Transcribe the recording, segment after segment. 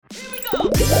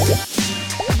Well,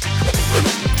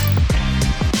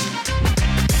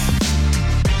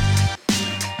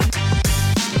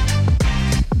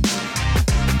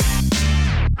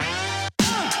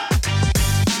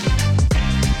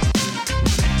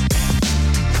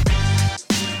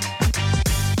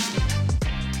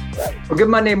 good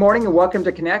Monday morning and welcome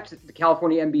to Connect, the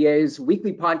California MBA's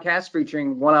weekly podcast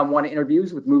featuring one-on-one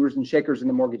interviews with movers and shakers in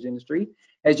the mortgage industry.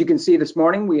 As you can see this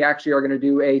morning, we actually are going to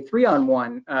do a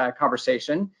three-on-one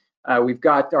conversation. We've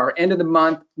got our end of the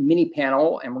month mini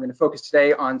panel, and we're going to focus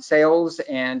today on sales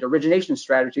and origination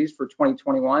strategies for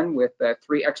 2021 with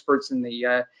three experts in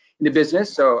the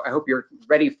business. So I hope you're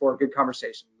ready for a good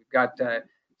conversation. We've got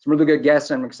some really good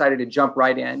guests, and I'm excited to jump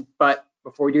right in. But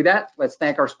before we do that, let's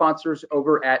thank our sponsors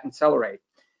over at Insellerate.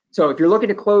 So if you're looking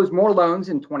to close more loans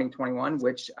in 2021,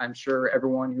 which I'm sure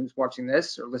everyone who's watching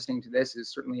this or listening to this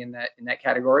is certainly in that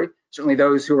category. Certainly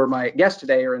those who are my guests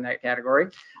today are in that category.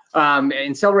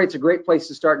 Insellerate's a great place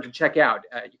to start and to check out.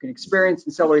 You can experience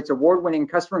Insellerate's award-winning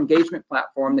customer engagement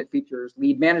platform that features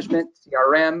lead management,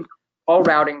 CRM, call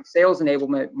routing, sales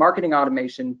enablement, marketing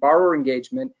automation, borrower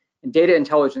engagement, and data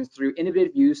intelligence through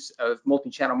innovative use of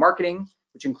multi-channel marketing,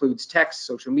 which includes text,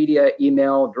 social media,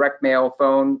 email, direct mail,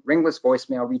 phone, ringless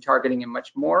voicemail, retargeting, and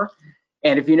much more.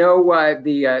 And if you know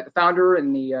the founder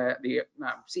and the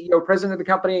CEO, president of the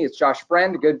company, it's Josh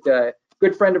Friend, a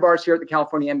good friend of ours here at the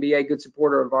California MBA, good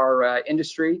supporter of our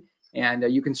industry. And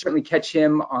you can certainly catch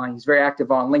him he's very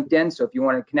active on LinkedIn. So if you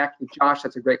want to connect with Josh,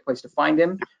 that's a great place to find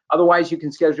him. Otherwise, you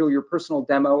can schedule your personal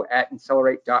demo at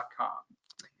Insellerate.com.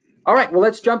 All right, well,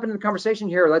 let's jump into the conversation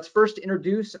here. Let's first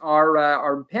introduce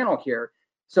our panel here.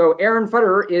 So Aaron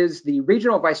Futter is the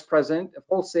Regional Vice President of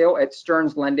Wholesale at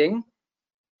Stearns Lending.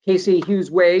 Casey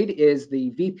Hughes-Wade is the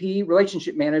VP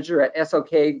Relationship Manager at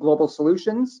SLK Global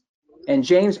Solutions. And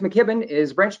James McKibben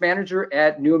is Branch Manager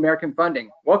at New American Funding.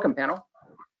 Welcome, panel.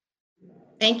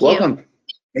 Thank you. Welcome.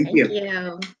 Thank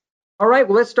you. All right,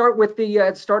 well, let's start with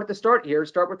the start here.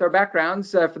 Start with our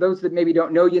backgrounds. For those that maybe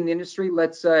don't know you in the industry,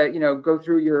 let's go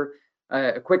through your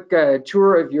a quick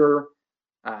tour of your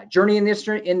journey in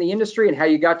the industry and how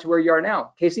you got to where you are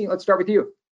now. Casey, let's start with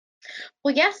you.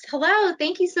 Well, yes. Hello.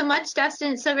 Thank you so much,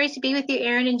 Dustin. It's so great to be with you,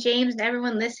 Aaron and James, and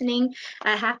everyone listening.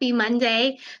 Happy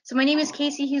Monday. So my name is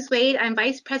Casey Hughes-Wade. I'm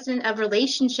Vice President of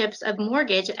Relationships of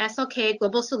Mortgage at SLK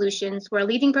Global Solutions. We're a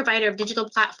leading provider of digital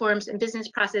platforms and business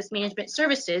process management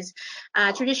services.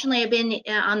 Traditionally, I've been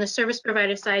on the service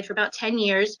provider side for about 10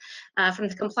 years, from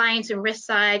the compliance and risk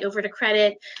side over to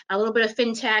credit, a little bit of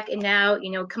fintech, and now,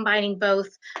 combining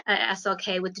both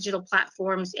SLK with digital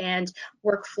platforms and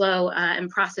workflow and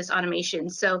process automation.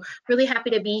 So really happy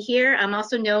to be here. I'm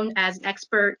also known as an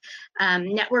expert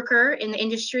networker in the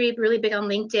industry, really big on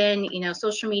LinkedIn,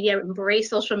 social media, embrace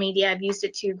social media. I've used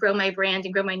it to grow my brand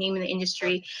and grow my name in the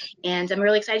industry. And I'm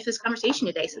really excited for this conversation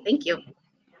today. So thank you.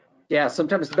 Yeah,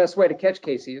 sometimes the best way to catch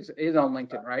Casey is on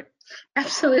LinkedIn, right?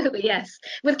 Absolutely, yes.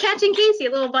 With Catching Casey,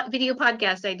 a little video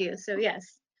podcast I do. So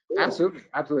yes.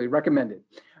 Absolutely recommended.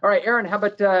 All right, Aaron, how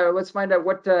about let's find out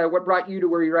what brought you to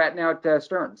where you're at now at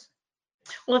Stearns.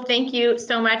 Well, thank you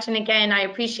so much. And again, I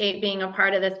appreciate being a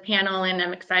part of this panel, and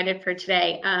I'm excited for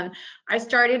today. I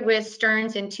started with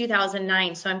Stearns in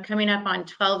 2009, so I'm coming up on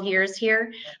 12 years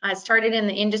here. I started in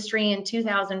the industry in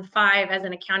 2005 as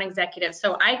an account executive.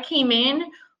 So I came in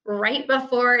right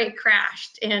before it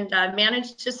crashed and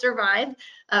managed to survive.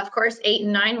 Of course, 8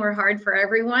 and 9 were hard for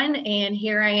everyone. And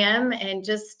here I am, and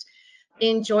just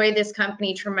enjoy this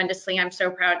company tremendously. I'm so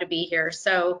proud to be here.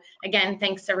 So again,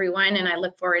 thanks everyone, and I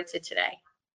look forward to today.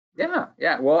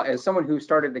 Yeah. Well, as someone who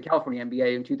started the California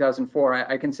MBA in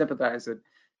 2004, I can sympathize that,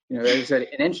 there's an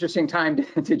interesting time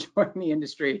to join the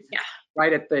industry. Yeah.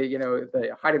 Right at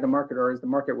the height of the market, or as the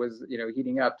market was,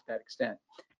 heating up to that extent.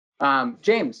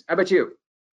 James, how about you?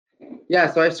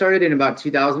 Yeah, so I started in about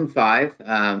 2005.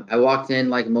 I walked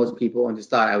in like most people and just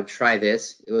thought I would try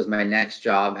this. It was my next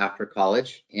job after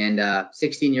college, and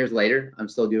 16 years later, I'm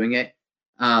still doing it.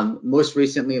 Most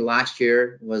recently, last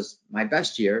year was my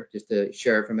best year, just to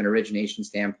share from an origination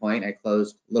standpoint. I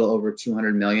closed a little over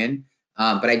 200 million,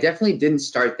 but I definitely didn't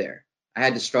start there. I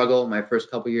had to struggle my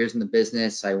first couple years in the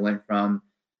business. I went from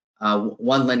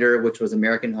one lender, which was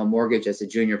American Home Mortgage, as a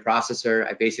junior processor.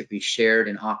 I basically shared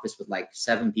an office with like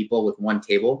 7 people with one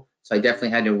table. So I definitely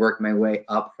had to work my way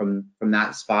up from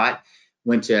that spot.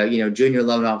 Went to, junior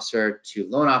loan officer to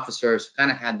loan officer. So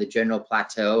kind of had the general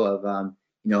plateau of,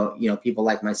 people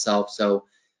like myself. So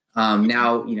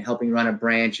now, helping run a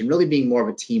branch and really being more of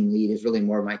a team lead is really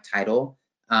more of my title.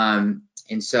 And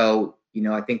so,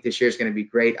 I think this year is going to be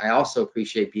great. I also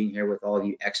appreciate being here with all of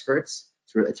you experts.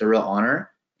 It's a real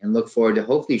honor, and look forward to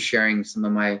hopefully sharing some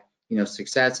of my,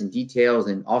 success and details,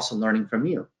 and also learning from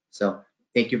you. So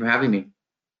thank you for having me.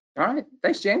 All right,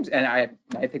 thanks, James. And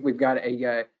I think we've got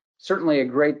a certainly a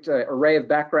great array of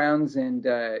backgrounds and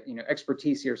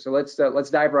expertise here. So let's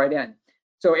dive right in.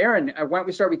 So Aaron, why don't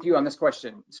we start with you on this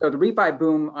question? So the refi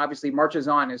boom obviously marches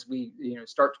on as we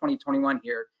start 2021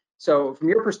 here. So from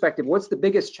your perspective, what's the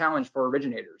biggest challenge for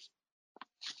originators?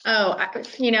 Oh,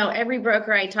 every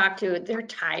broker I talk to, they're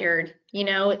tired.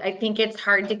 I think it's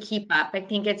hard to keep up. I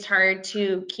think it's hard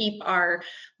to keep our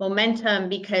momentum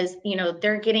because,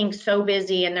 they're getting so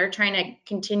busy and they're trying to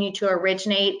continue to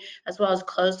originate as well as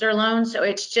close their loans. So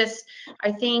it's just,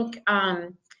 I think,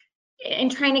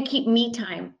 and trying to keep me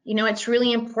time. It's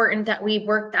really important that we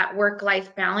work that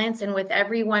work-life balance. And with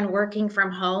everyone working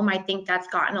from home, I think that's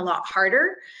gotten a lot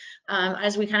harder.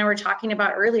 As we kind of were talking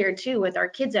about earlier too, with our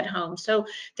kids at home. So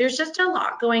there's just a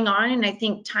lot going on, and I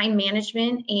think time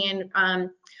management and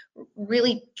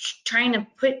really trying to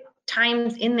put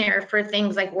times in there for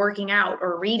things like working out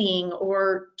or reading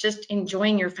or just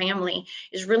enjoying your family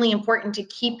is really important to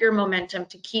keep your momentum,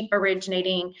 to keep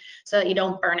originating so that you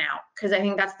don't burn out, because I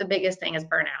think that's the biggest thing is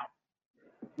burnout.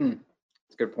 That's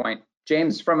a good point.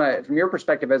 James, from your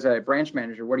perspective as a branch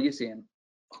manager, what are you seeing?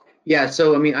 Yeah,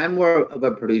 so I'm more of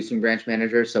a producing branch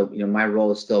manager, so my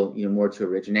role is still more to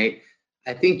originate.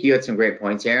 I think you had some great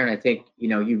points, Aaron. I think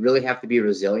you really have to be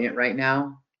resilient right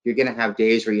now. You're going to have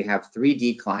days where you have 3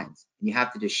 declines and you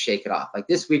have to just shake it off. Like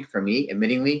this week for me,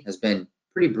 admittingly, has been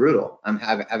pretty brutal. I've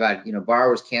had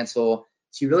borrowers cancel,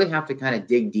 so you really have to kind of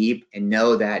dig deep and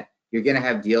know that you're going to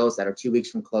have deals that are 2 weeks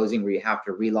from closing where you have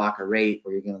to relock a rate,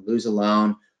 or you're going to lose a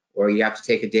loan, or you have to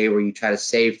take a day where you try to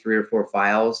save 3 or 4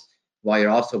 files while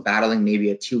you're also battling maybe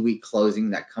a 2-week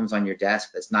closing that comes on your desk.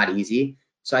 That's not easy.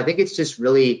 So I think it's just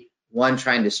really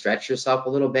trying to stretch yourself a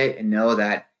little bit and know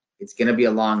that it's going to be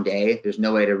a long day. There's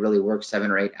no way to really work 7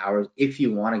 or 8 hours if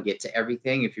you want to get to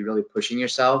everything, if you're really pushing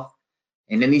yourself.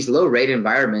 And in these low rate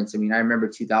environments, I rember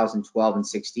 2012 and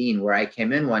 16 where I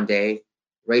came in one day,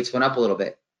 rates went up a little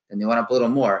bit and they went up a little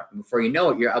more. And before you know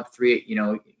it, you're up 3,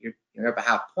 you're up a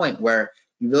half point, where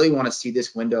you really want to see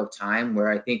this window of time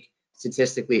where I think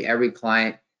statistically every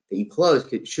client that you close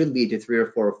should lead to 3 or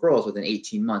 4 referrals within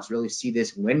 18 months. Really see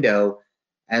this window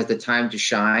as the time to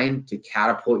shine, to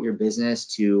catapult your business,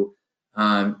 to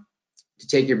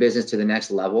take your business to the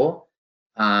next level.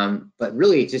 But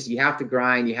really, just you have to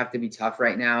grind. You have to be tough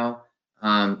right now.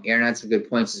 Aaron had some good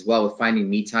points as well with finding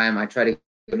me time. I try to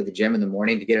go to the gym in the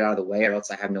morning to get it out of the way, or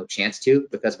else I have no chance to,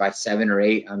 because by 7 or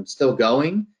 8, I'm still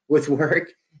going with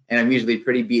work, and I'm usually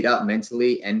pretty beat up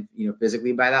mentally and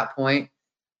physically by that point.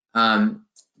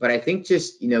 But I think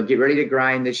just get ready to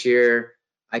grind this year.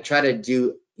 I try to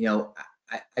do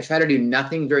I try to do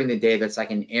nothing during the day that's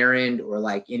like an errand or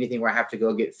like anything where I have to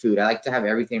go get food. I like to have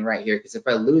everything right here, because if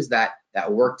I lose that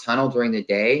work tunnel during the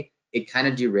day, it kind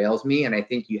of derails me. And I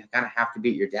think you kind of have to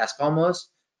be at your desk almost.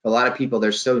 For a lot of people,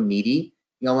 they're so needy,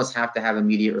 you almost have to have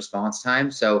immediate response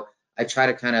time. So I try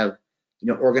to kind of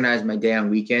organize my day on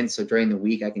weekends, so during the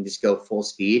week I can just go full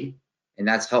speed, and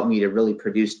that's helped me to really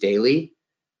produce daily.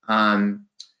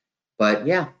 But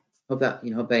yeah, hope that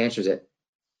answers it.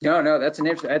 No,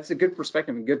 that's a good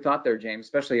perspective and good thought there, James,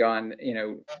 especially on,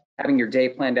 having your day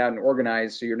planned out and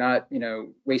organized so you're not,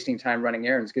 wasting time running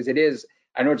errands. Because it is,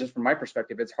 I know just from my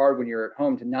perspective, it's hard when you're at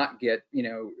home to not get,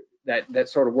 that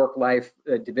sort of work-life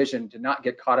division, to not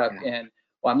get caught up in,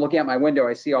 well, I'm looking out my window,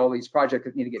 I see all these projects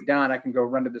that need to get done. I can go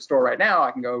run to the store right now.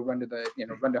 I can go run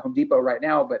to Home Depot right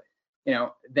now. But,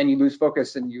 then you lose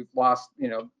focus and you've lost,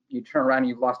 you turn around and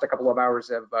you've lost a couple of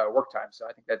hours of work time. So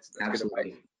I think that's good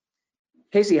advice.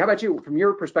 Casey, how about you? From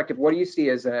your perspective, what do you see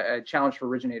as a challenge for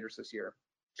originators this year?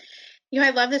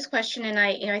 I love this question, and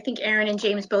I think Aaron and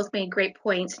James both made great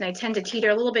points, and I tend to teeter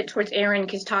a little bit towards Aaron,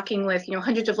 because talking with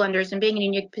hundreds of lenders and being in a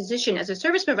unique position as a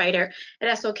service provider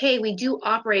at SOK, we do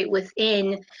operate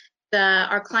within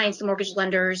our clients, the mortgage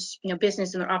lenders,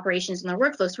 business and their operations and their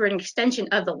workflows. So we're an extension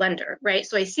of the lender, right?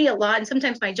 So I see a lot, and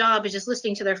sometimes my job is just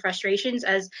listening to their frustrations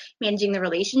as managing the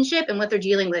relationship and what they're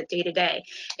dealing with day to day.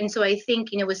 And so I think,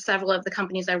 with several of the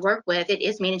companies I work with, it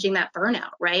is managing that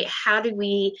burnout, right? How do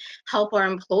we help our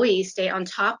employees stay on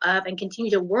top of and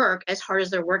continue to work as hard as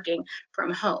they're working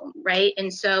from home, right?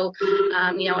 And so,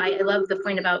 I love the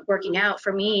point about working out.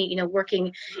 For me,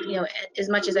 working, as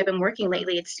much as I've been working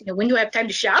lately, it's, when do I have time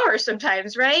to shower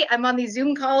sometimes, right? I'm on these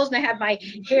Zoom calls and I have my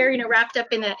hair, wrapped up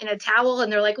in a towel,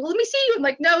 and they're like, well, let me see you. I'm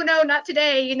like, no, not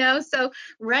today, So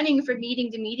running from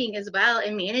meeting to meeting as well,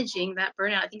 and managing that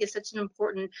burnout, I think is such an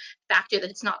important factor that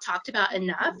it's not talked about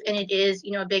enough. And it is,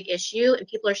 a big issue, and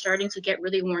people are starting to get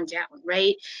really worn down,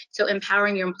 right? So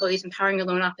empowering your employees, empowering your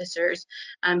loan officers,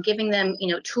 giving them,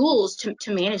 time, tools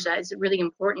to manage that is really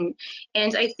important.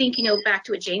 And I think, back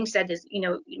to what James said is,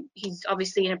 he's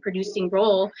obviously in a producing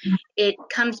role. It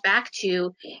comes back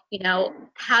to,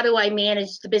 how do I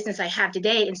manage the business I have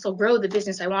today and still grow the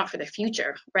business I want for the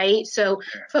future, right? So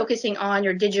focusing on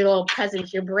your digital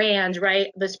presence, your brand,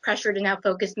 right? This pressure to now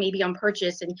focus maybe on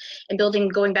purchase and building,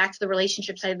 going back to the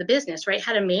relationship side of the business, right?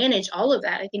 How to manage all of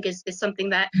that, I think is something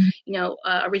that,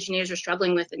 originators are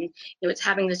struggling with. And, it's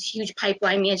having this huge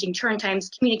pipeline, managing turn times,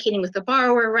 communicating with the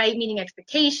borrower, right? Meeting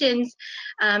expectations,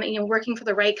 and, working for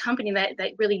the right company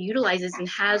that really utilizes and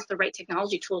has the right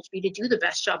technology tools for you to do the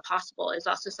best job possible is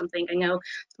also something I know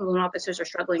some loan officers are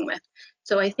struggling with.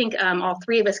 So I think all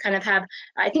three of us kind of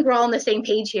I think we're all on the same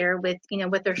page here with,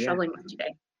 what they're struggling with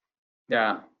today.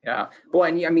 Yeah. Well,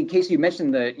 and I mean, Casey, you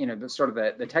mentioned the sort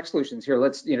of the tech solutions here.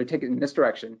 Let's, take it in this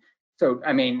direction. So,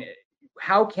 I mean,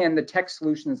 how can the tech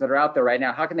solutions that are out there right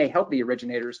now, how can they help the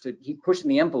originators to keep pushing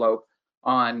the envelope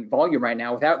on volume right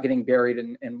now without getting buried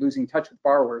and losing touch with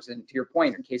borrowers? And to your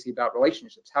point, Casey, about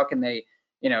relationships, how can they,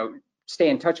 stay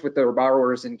in touch with their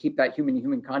borrowers and keep that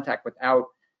human-to-human contact without,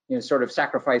 sort of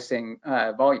sacrificing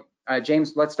volume?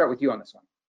 James, let's start with you on this one.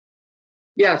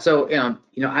 Yeah, so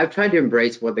I've tried to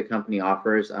embrace what the company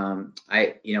offers.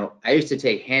 I used to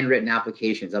take handwritten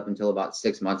applications up until about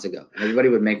 6 months ago. Everybody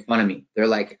would make fun of me. They're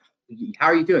like, how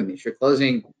are you doing this? You're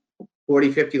closing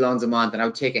 40, 50 loans a month, and I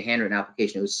would take a handwritten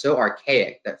application. It was so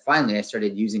archaic that finally I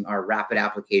started using our rapid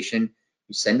application.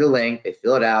 You send a link, they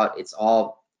fill it out. It's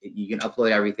all, you can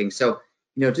upload everything. So,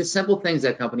 just simple things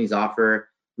that companies offer.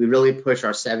 We really push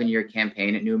our 7-year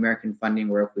campaign at New American Funding,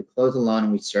 where if we close a loan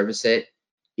and we service it,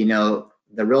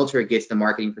 the realtor gets the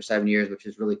marketing for 7 years, which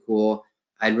is really cool.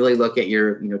 I'd really look at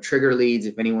your, trigger leads.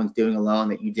 If anyone's doing a loan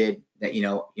that you did that,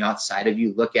 outside of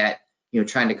you, look at,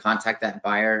 trying to contact that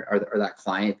buyer or that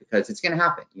client, because it's going to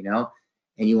happen,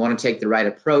 and you want to take the right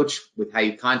approach with how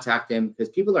you contact them, because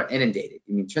people are inundated.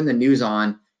 I mean, turn the news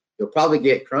on, you'll probably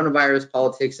get coronavirus,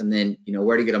 politics, and then,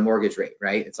 where to get a mortgage rate,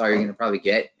 right? It's all you're going to probably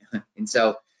get. And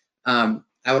so I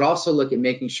would also look at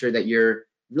making sure that you're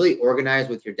really organized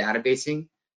with your databasing.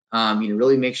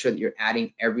 Really make sure that you're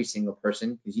adding every single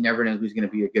person, because you never know who's going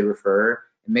to be a good referrer,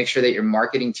 and make sure that your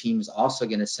marketing team is also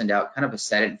going to send out kind of a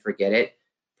set it and forget it.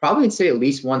 Probably say at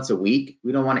least once a week.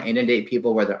 We don't want to inundate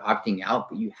people where they're opting out,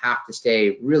 but you have to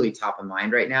stay really top of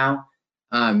mind right now.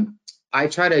 I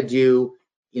try to do,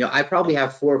 I probably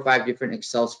have 4 or 5 different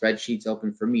Excel spreadsheets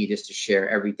open for me just to share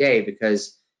every day,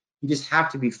 because you just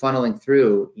have to be funneling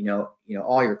through,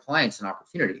 all your clients and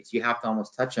opportunities. You have to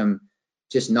almost touch them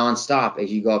just nonstop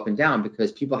as you go up and down,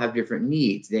 because people have different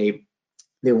needs. They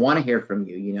want to hear from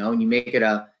you, and you make it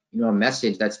a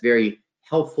message that's very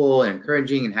helpful and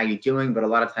encouraging and how you doing, but a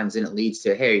lot of times then it leads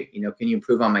to, hey, can you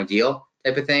improve on my deal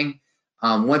type of thing.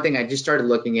 One thing I just started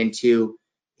looking into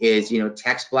is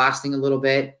text blasting a little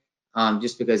bit,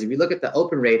 just because if you look at the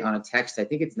open rate on a text, I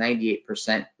think it's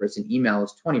 98% versus an email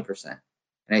is 20%.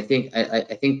 And I think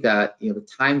that the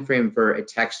time frame for a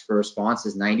text for response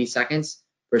is 90 seconds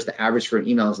versus the average for an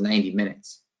email is 90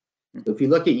 minutes. So if you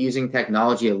look at using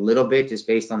technology a little bit just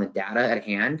based on the data at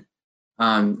hand,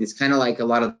 it's kind of like a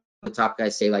lot of the top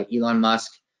guys say, like Elon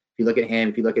Musk. If you look at him,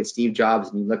 if you look at Steve Jobs,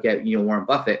 and you look at Warren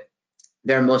Buffett,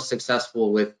 they're most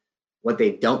successful with what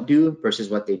they don't do versus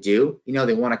what they do.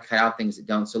 They want to cut out things that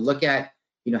don't. So look at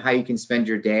how you can spend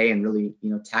your day and really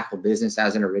tackle business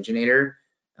as an originator.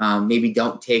 Maybe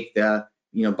don't take the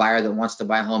buyer that wants to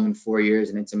buy a home in 4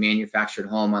 years and it's a manufactured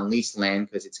home on leased land,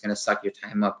 because it's going to suck your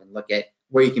time up, and look at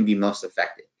where you can be most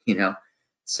effective.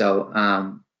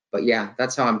 So but yeah,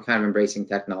 that's how I'm kind of embracing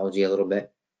technology a little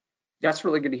bit. That's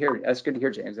really good to hear. That's good to hear,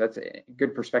 James. That's a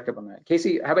good perspective on that.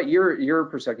 Casey, how about your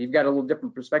perspective? You've got a little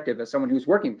different perspective as someone who's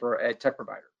working for a tech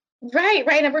provider. Right.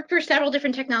 I worked for several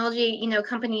different technology,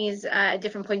 companies at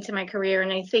different points in my career.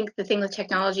 And I think the thing with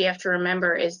technology you have to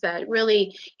remember is that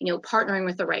really, partnering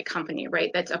with the right company,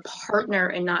 right? That's a partner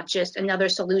and not just another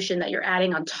solution that you're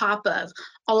adding on top of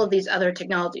all of these other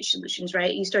technology solutions,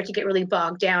 right? You start to get really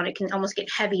bogged down. It can almost get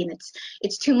heavy, and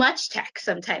it's too much tech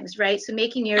sometimes, right? So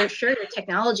making sure your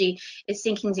technology is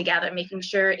syncing together, making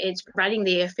sure it's providing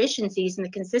the efficiencies and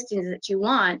the consistency that you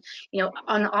want, on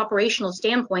an operational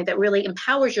standpoint that really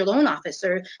empowers your loan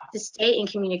officer to stay in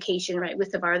communication, right,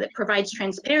 with the borrower, that provides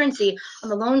transparency on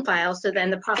the loan file, so then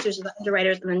the processors and the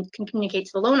underwriters then can communicate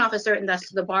to the loan officer and thus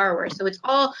to the borrower. So it's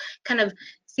all kind of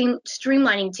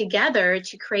streamlining together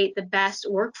to create the best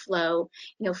workflow,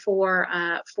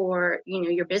 for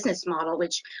your business model,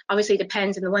 which obviously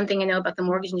depends. And the one thing I know about the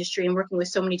mortgage industry and working with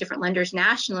so many different lenders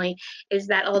nationally is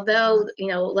that although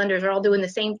lenders are all doing the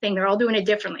same thing, they're all doing it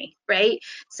differently, right?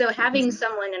 So having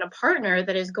someone and a partner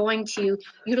that is going to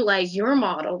utilize your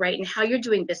model, right, and how you're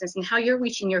doing business and how you're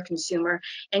reaching your consumer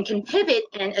and can pivot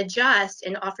and adjust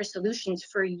and offer solutions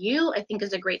for you, I think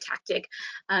is a great tactic.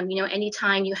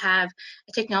 Anytime you have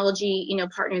a technology,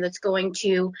 partner that's going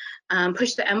to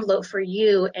push the envelope for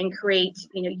you and create,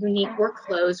 unique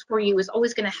workflows for you is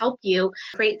always going to help you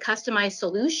create customized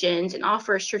solutions and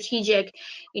offer strategic,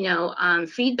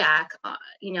 feedback,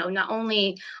 not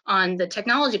only on the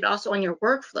technology, but also on your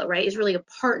workflow, right, is really a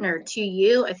partner to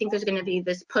you. I think there's going to be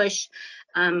this push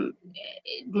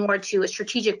more to a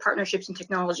strategic partnerships in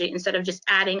technology instead of just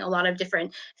adding a lot of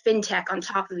different fintech on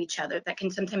top of each other that can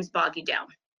sometimes bog you down.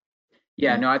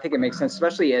 Yeah, no, I think it makes sense,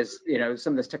 especially as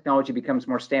some of this technology becomes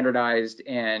more standardized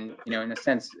and in a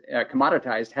sense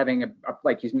commoditized. Having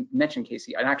like you mentioned,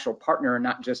 Casey, an actual partner,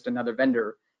 not just another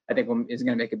vendor, I think is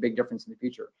going to make a big difference in the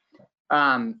future.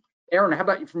 Aaron, how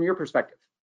about you from your perspective?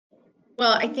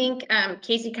 Well, I think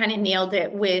Casey kind of nailed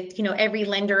it with, every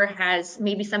lender has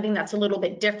maybe something that's a little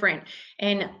bit different.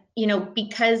 And,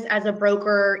 because as a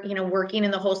broker, working in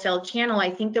the wholesale channel,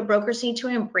 I think the brokers need to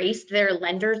embrace their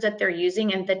lenders that they're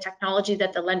using and the technology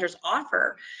that the lenders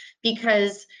offer.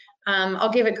 Because I'll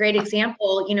give a great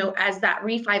example, as that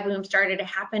refi boom started to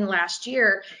happen last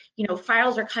year,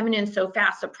 files are coming in so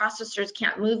fast, the processors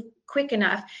can't move quick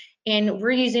enough. And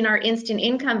we're using our instant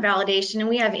income validation and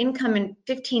we have income in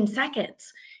 15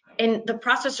 seconds. And the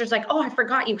processor's like, oh, I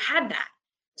forgot you had that.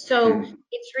 So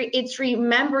it's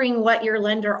remembering what your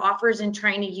lender offers and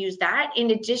trying to use that.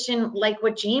 In addition, like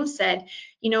what James said,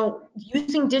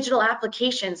 using digital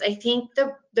applications. I think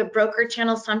the broker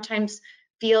channel sometimes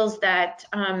feels that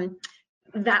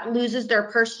that loses their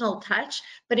personal touch,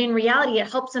 but in reality, it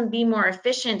helps them be more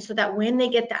efficient so that when they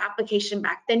get the application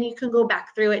back, then you can go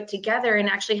back through it together and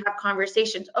actually have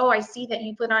conversations. Oh, I see that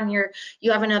you put on here,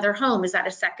 you have another home. Is that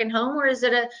a second home or is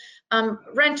it a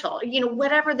rental?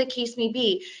 Whatever the case may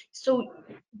be. So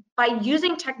by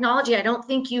using technology, I don't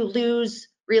think you lose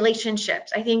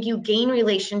relationships. I think you gain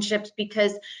relationships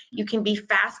because you can be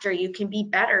faster, you can be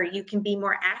better, you can be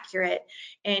more accurate.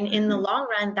 And in the long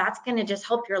run, that's going to just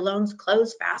help your loans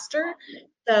close faster.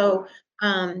 So,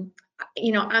 I'm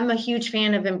a huge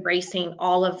fan of embracing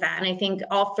all of that. And I think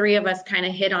all three of us kind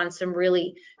of hit on some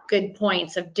really good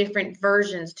points of different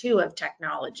versions too of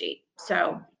technology.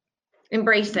 So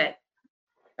embrace it.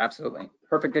 Absolutely.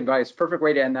 Perfect advice. Perfect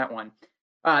way to end that one.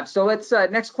 So let's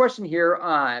next question here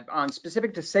on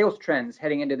specific to sales trends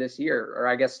heading into this year, or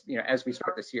I guess as we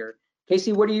start this year.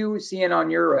 Casey, what are you seeing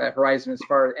on your horizon as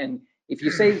far, and if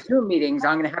you say Zoom meetings,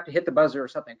 I'm going to have to hit the buzzer or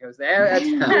something because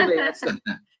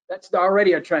that's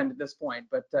already a trend at this point.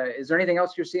 But is there anything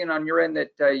else you're seeing on your end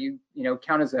that you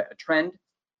count as a trend?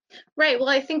 Right. Well,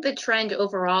 I think the trend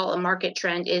overall, a market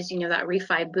trend is, that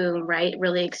refi boom, right?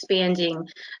 Really expanding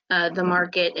the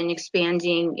market and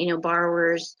expanding,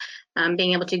 borrowers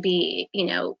being able to be,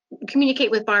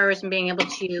 communicate with borrowers and being able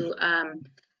to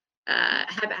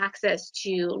have access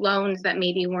to loans that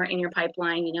maybe weren't in your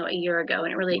pipeline, a year ago,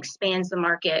 and it really expands the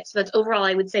market. So that's overall,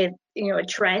 I would say, a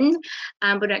trend.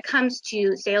 But when it comes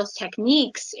to sales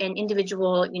techniques and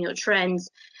individual, trends,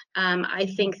 I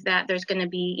think that there's going to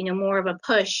be, more of a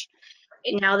push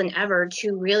now than ever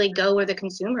to really go where the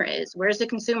consumer is. Where's the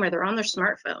consumer? They're on their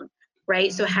smartphone,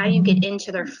 right? So how do you get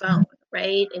into their phone,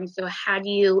 right? And so how do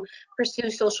you pursue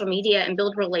social media and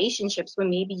build relationships when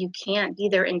maybe you can't be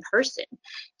there in person?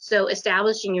 So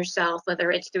establishing yourself, whether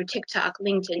it's through TikTok,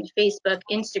 LinkedIn, Facebook,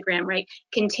 Instagram, right?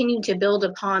 Continue to build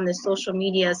upon the social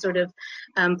media sort of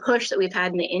push that we've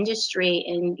had in the industry,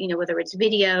 and whether it's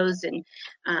videos and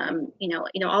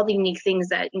all the unique things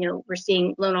that we're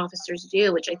seeing loan officers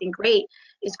do, which I think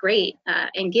is great,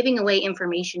 and giving away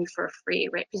information for free,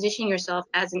 right? Positioning yourself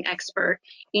as an expert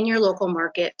in your local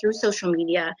market through social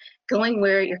media, going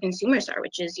where your consumers are,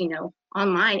 which is,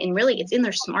 online, and really it's in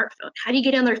their smartphone. How do you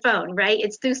get on their phone, right?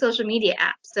 It's through social media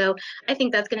apps. So I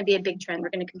think that's going to be a big trend we're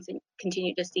going to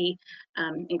continue to see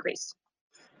increase.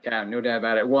 Yeah, no doubt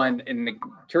about it. One, and the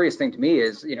curious thing to me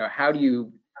is, how do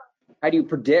you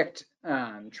predict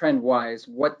trend-wise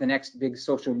what the next big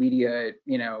social media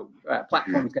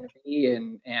platform is going to be,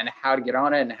 and how to get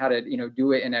on it, and how to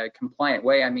do it in a compliant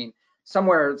way. I mean,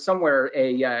 somewhere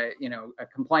a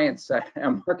compliance a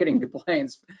marketing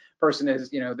compliance person is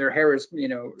their hair is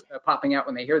popping out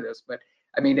when they hear this. But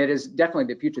I mean, it is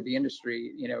definitely the future of the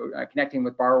industry, connecting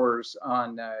with borrowers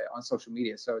on social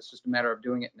media. So it's just a matter of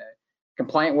doing it in a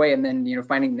compliant way, and then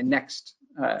finding the next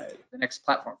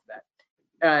platform for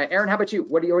that. Aaron, how about you?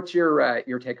 What's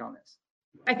your take on this?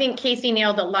 I think Casey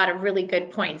nailed a lot of really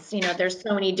good points. There's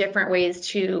so many different ways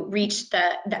to reach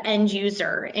the end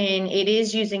user, and it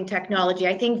is using technology.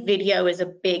 I think video is a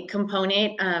big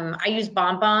component. I use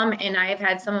BombBomb, and I've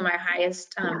had some of my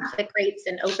highest click rates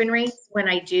and open rates when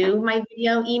I do my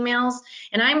video emails.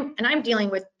 And I'm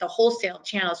dealing with the wholesale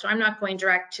channel, so I'm not going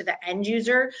direct to the end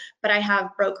user, but I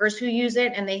have brokers who use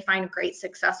it, and they find great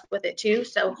success with it too.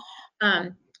 So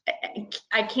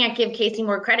I can't give Casey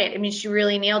more credit. I mean, she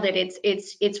really nailed it.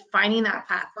 It's finding that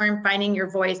platform, finding your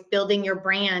voice, building your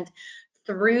brand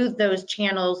through those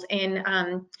channels,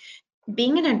 and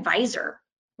being an advisor,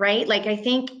 right? Like, I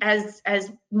think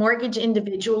as mortgage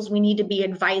individuals, we need to be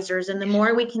advisors, and the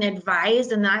more we can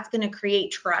advise, and that's going to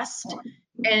create trust,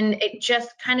 and it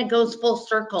just kind of goes full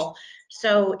circle.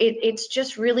 So it's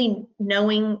just really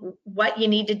knowing what you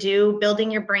need to do,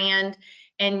 building your brand,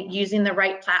 and using the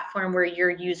right platform where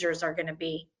your users are going to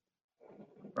be.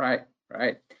 Right.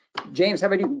 James, how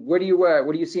about you? What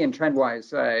do you see in trend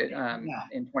wise in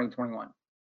 2021?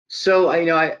 So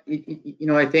I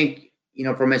think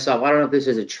for myself, I don't know if this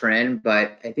is a trend,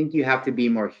 but I think you have to be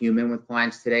more human with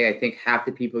clients today. I think half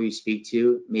the people you speak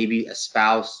to, maybe a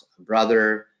spouse, a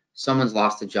brother, someone's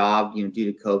lost a job, due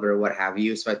to COVID or what have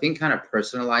you. So I think kind of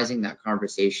personalizing that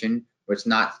conversation where it's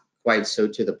not quite so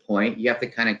to the point. You have to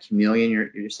kind of chameleon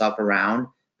yourself around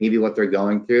maybe what they're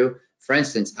going through. For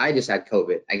instance, I just had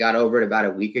COVID. I got over it about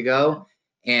a week ago,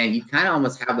 and you kind of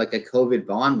almost have like a COVID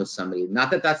bond with somebody.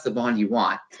 Not that that's the bond you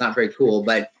want. It's not very cool,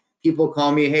 but people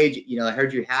call me, hey, I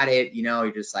heard you had it.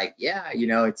 You're just like, yeah,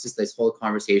 it's just this whole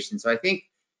conversation. So I think,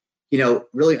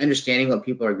 really understanding what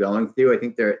people are going through. I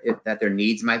think that their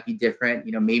needs might be different.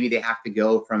 Maybe they have to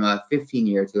go from a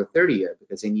 15-year to a 30-year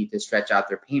because they need to stretch out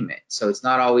their payment. So it's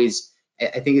not always,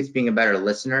 I think it's being a better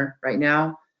listener right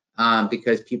now,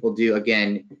 because people do,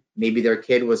 again, maybe their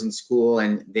kid was in school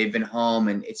and they've been home,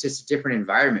 and it's just a different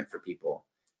environment for people.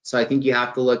 So I think you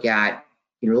have to look at,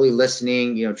 really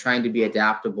listening, trying to be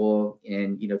adaptable,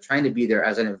 and, trying to be there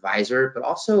as an advisor, but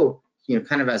also,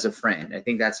 kind of as a friend. I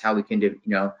think that's how we can do,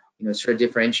 sort of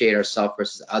differentiate ourselves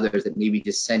versus others that maybe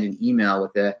just send an email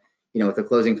with a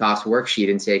closing cost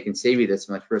worksheet and say, I can save you this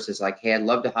much, versus like, hey, I'd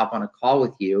love to hop on a call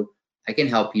with you. I can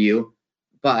help you,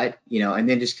 but, and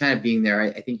then just kind of being there.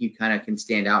 I think you kind of can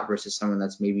stand out versus someone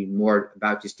that's maybe more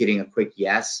about just getting a quick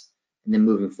yes and then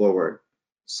moving forward.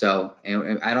 So,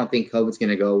 and I don't think COVID's going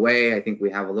to go away. I think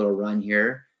we have a little run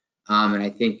here. And I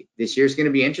think this year's going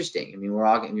to be interesting. I mean, we're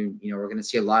going to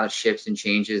see a lot of shifts and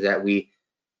changes that we,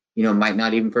 might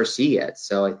not even foresee yet.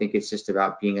 So I think it's just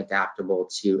about being adaptable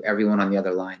to everyone on the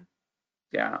other line.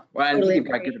 Yeah, well, I think you've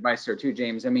got good advice there too,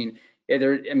 James. I mean,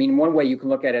 one way you can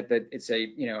look at it, that it's a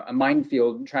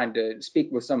minefield trying to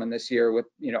speak with someone this year with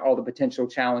all the potential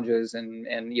challenges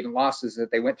and even losses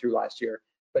that they went through last year.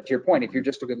 But to your point, if you're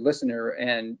just a good listener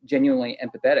and genuinely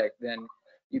empathetic, then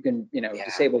you can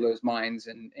disable those minds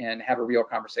and have a real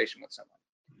conversation with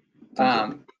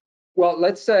someone. Well,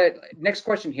 let's next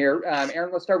question here,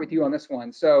 Aaron. Let's start with you on this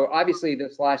one. So obviously,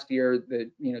 this last year, the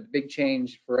big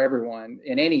change for everyone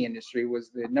in any industry was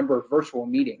the number of virtual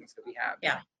meetings that we have.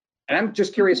 Yeah. And I'm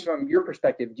just curious, from your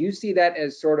perspective, do you see that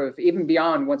as sort of, even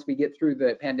beyond once we get through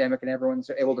the pandemic and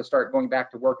everyone's able to start going back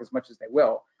to work as much as they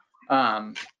will?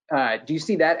 Do you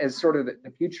see that as sort of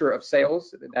the future of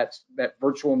sales? That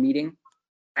virtual meeting?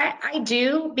 I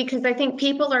do, because I think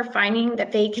people are finding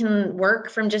that they can work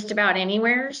from just about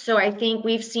anywhere. So I think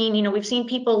we've seen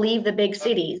people leave the big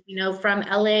cities, from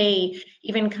LA,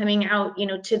 even coming out,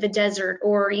 to the desert,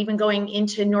 or even going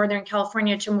into Northern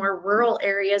California to more rural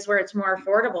areas where it's more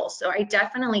affordable. So I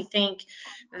definitely think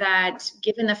that,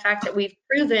 given the fact that we've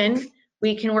proven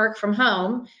we can work from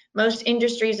home, most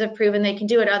industries have proven they can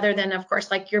do it, other than, of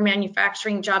course, like your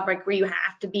manufacturing job, like where you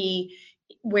have to be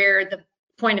where the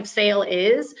point of sale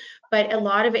is. But a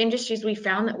lot of industries, we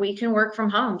found that we can work from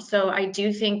home. So I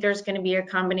do think there's going to be a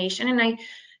combination, and I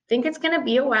think it's going to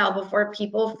be a while before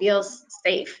people feel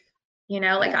safe.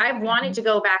 Like, I've wanted to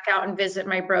go back out and visit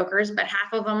my brokers, but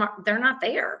half of them they're not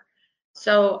there.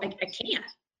 So I can't.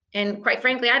 And quite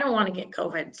frankly, I don't want to get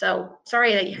COVID. So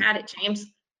sorry that you had it, James.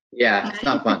 Yeah, it's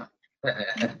not fun.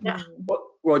 Yeah.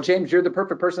 Well, James, you're the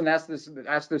perfect person to ask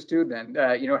this too. Then,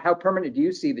 how permanent do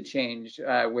you see the change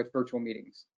with virtual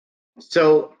meetings?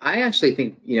 So I actually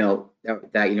think,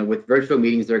 that with virtual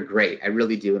meetings, they're great. I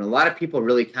really do. And a lot of people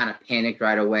really kind of panicked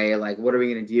right away, like, what are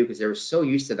we going to do? Because they were so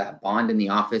used to that bond in the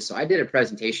office. So I did a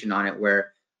presentation on it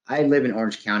where I live in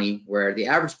Orange County, where the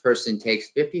average person takes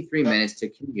 53 minutes to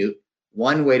commute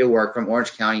one way to work from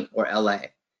Orange County or LA.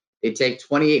 They take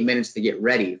 28 minutes to get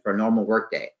ready for a normal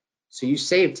workday. So you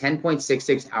save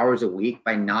 10.66 hours a week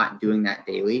by not doing that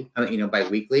daily, by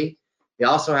weekly. They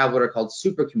also have what are called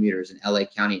super commuters in LA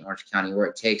County and Orange County, where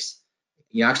it takes,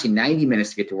 actually 90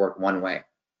 minutes to get to work one way.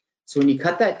 So when you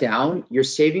cut that down, you're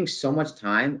saving so much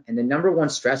time. And the number one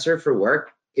stressor for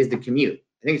work is the commute.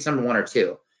 I think it's number 1 or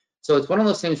 2. So it's one of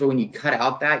those things where when you cut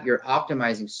out that, you're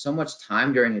optimizing so much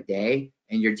time during the day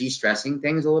and you're de-stressing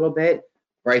things a little bit,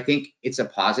 where I think it's a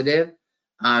positive.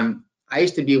 I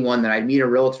used to be one that I'd meet a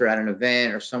realtor at an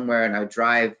event or somewhere and I would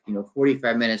drive,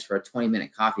 45 minutes for a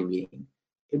 20-minute coffee meeting.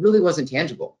 It really wasn't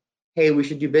tangible. Hey, we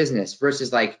should do business,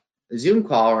 versus like a Zoom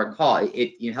call or a call.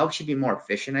 It helps you be more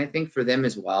efficient, I think, for them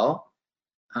as well.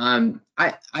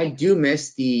 I do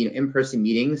miss the in-person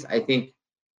meetings. I think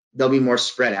they'll be more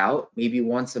spread out, maybe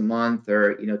once a month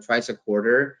or twice a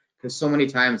quarter, because so many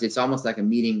times it's almost like a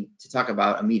meeting to talk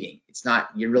about a meeting. It's not,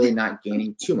 you're really not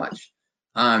gaining too much.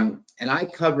 And I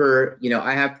cover,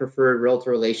 I have preferred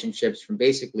realtor relationships from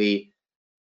basically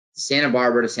Santa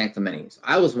Barbara to San Clemente. So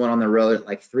I was one on the road at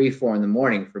like 3, 4 in the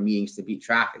morning for meetings to beat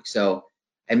traffic. So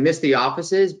I miss the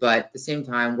offices, but at the same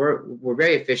time, we're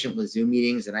very efficient with Zoom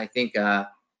meetings, and I think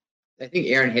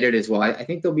Aaron hit it as well. I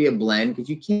think there'll be a blend, because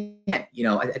you can't,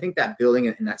 I think that building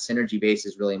and that synergy base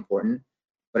is really important.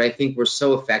 But I think we're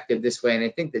so effective this way, and I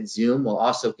think that Zoom will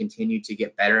also continue to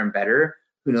get better and better.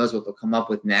 Who knows what they'll come up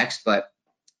with next, but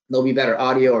there'll be better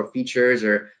audio or features,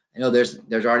 or I know there's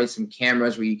already some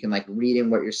cameras where you can like read in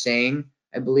what you're saying,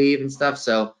 I believe, and stuff.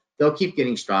 So they'll keep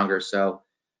getting stronger. So,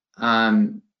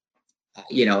 and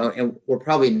we're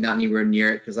probably not anywhere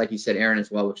near it, because like you said, Aaron,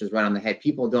 as well, which is right on the head,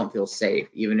 people don't feel safe,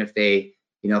 even if they,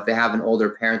 if they have an older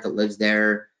parent that lives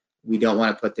there, we don't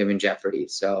want to put them in jeopardy.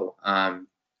 So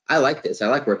I like this. I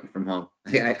like working from home.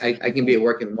 I can be at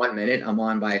work in 1 minute. I'm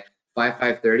on by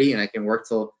 5:30, and I can work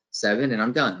till 7, and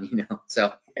I'm done.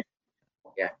 So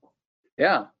yeah.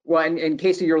 Yeah. Well, and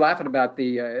Casey, you're laughing about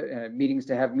the meetings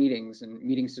to have meetings and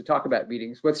meetings to talk about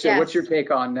meetings. What's your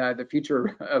take on the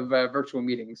future of virtual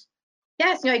meetings?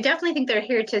 Yes, I definitely think they're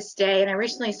here to stay. And I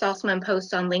recently saw someone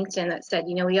post on LinkedIn that said,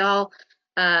 we all,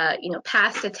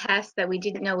 passed a test that we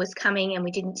didn't know was coming and we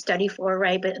didn't study for,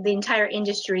 right? But the entire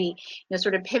industry,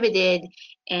 sort of pivoted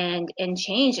and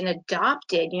changed and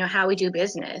adopted, how we do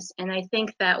business. And I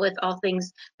think that with all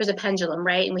things, there's a pendulum,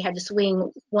 right? And we had to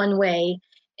swing one way.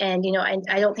 And,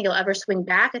 I don't think it'll ever swing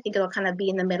back. I think it'll kind of be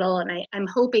in the middle. And I'm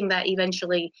hoping that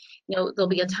eventually, there'll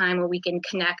be a time where we can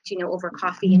connect, over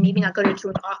coffee, and maybe not go into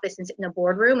an office and sit in a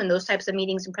boardroom. And those types of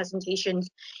meetings and presentations,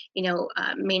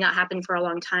 may not happen for a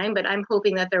long time. But I'm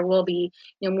hoping that there will be,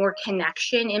 more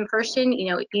connection in person,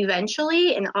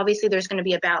 eventually. And obviously there's going to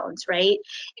be a balance, right?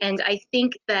 And I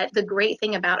think that the great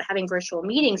thing about having virtual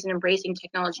meetings and embracing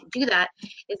technology to do that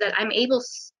is that I'm able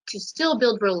to still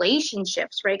build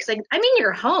relationships, right? Because I'm in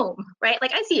your home, right?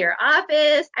 Like I see your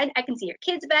office, I can see your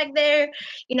kids back there,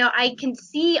 I can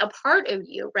see a part of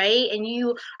you, right? And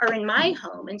you are in my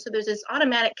home. And so there's this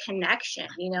automatic connection,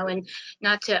 and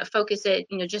not to focus it,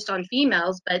 just on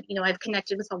females, but, I've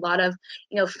connected with a lot of,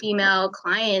 female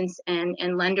clients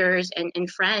and lenders and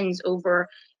friends over,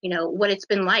 what it's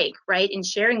been like, right? And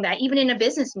sharing that, even in a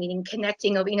business meeting,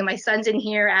 connecting over, my son's in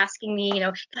here asking me,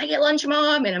 can I get lunch,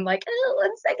 Mom? And I'm like, oh,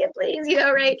 1 second, please,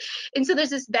 right? And so there's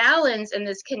this balance and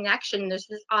this connection, there's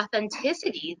this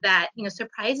authenticity that,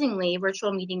 surprisingly,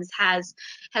 virtual meetings has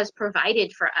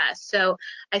provided for us. So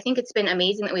I think it's been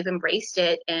amazing that we've embraced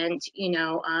it. And,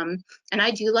 and I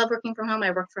do love working from home.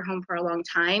 I worked from home for a long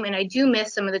time, and I do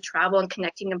miss some of the travel and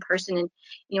connecting in person and,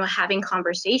 having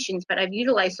conversations, but I've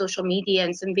utilized social media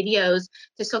and some videos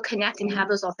to still connect and have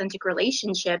those authentic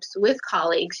relationships with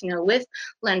colleagues, with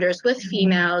lenders, with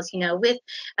females, with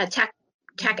tech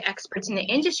experts in the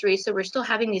industry. So we're still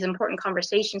having these important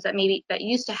conversations that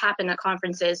used to happen at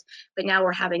conferences, but now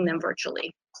we're having them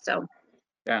virtually. So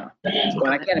yeah.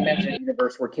 Well, I can't imagine a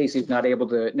universe where Casey's not able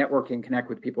to network and connect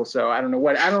with people. So I don't know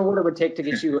what it would take to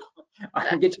get you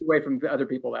away from other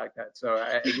people like that. So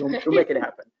you'll make it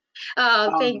happen.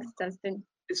 Oh, thanks, Dustin.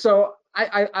 So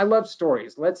I love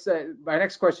stories. Let's my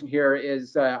next question here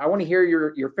is I want to hear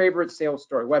your favorite sales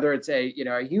story, whether it's a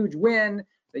huge win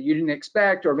that you didn't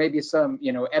expect, or maybe some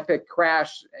epic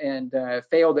crash and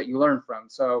fail that you learned from.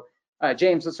 So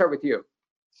James, let's start with you.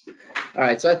 All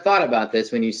right, so I thought about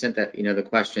this when you sent that the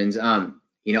questions.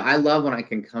 I love when I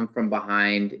can come from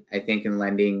behind, I think, in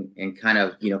lending and kind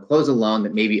of close a loan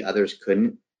that maybe others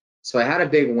couldn't. So I had a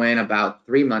big win about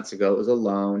 3 months ago. It was a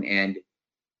loan, and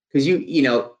because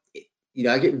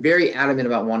I get very adamant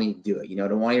about wanting to do it,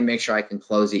 to wanting to make sure I can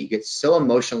close it. You get so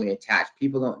emotionally attached.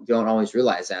 People don't always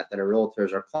realize that our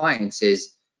realtors, our clients,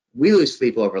 is we lose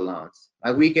sleep over loans.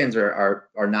 My weekends are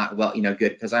not well, good,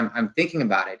 because I'm thinking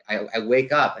about it. I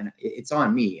wake up and it's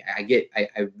on me.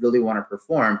 I really want to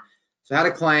perform. So I had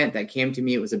a client that came to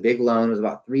me. It was a big loan. It was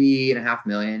about $3.5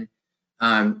 million.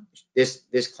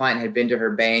 This client had been to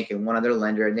her bank and one other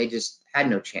lender, and they just had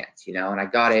no chance, and I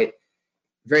got it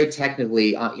very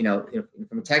technically,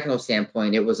 from a technical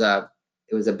standpoint. It was a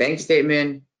bank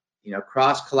statement,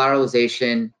 cross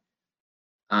collateralization.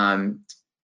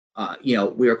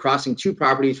 We were crossing 2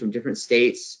 properties from different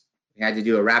states. We had to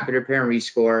do a rapid repair and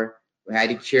rescore. We had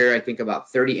to cure, I think,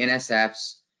 about 30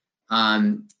 NSFs.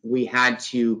 We had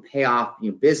to pay off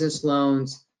business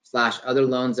loans / other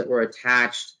loans that were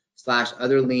attached /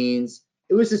 other liens.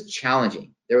 It was just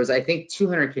challenging. There was, I think,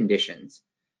 200 conditions.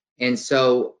 And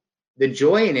so the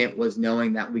joy in it was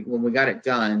knowing that when we got it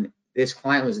done, this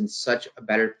client was in such a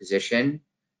better position.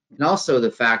 And also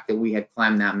the fact that we had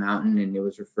climbed that mountain and it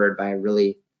was referred by a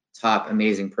really top,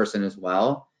 amazing person as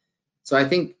well. So I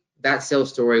think that sales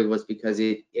story was because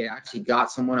it actually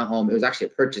got someone a home. It was actually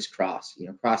a purchase cross,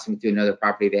 crossing to another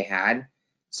property they had.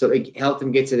 So it helped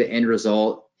them get to the end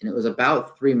result. And it was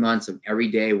about 3 months of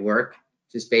everyday work,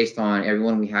 just based on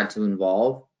everyone we had to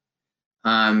involve.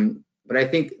 But I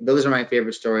think those are my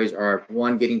favorite stories, are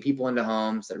one, getting people into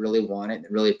homes that really want it,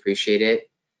 that really appreciate it.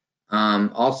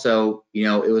 Also,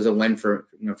 it was a win for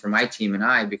my team and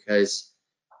I, because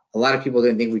a lot of people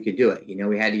didn't think we could do it.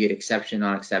 We had to get exception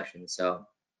on exception. So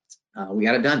we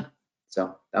got it done.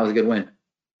 So that was a good win.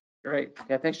 Great.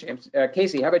 Yeah, thanks, James.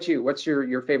 Casey, how about you? What's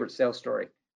your favorite sales story?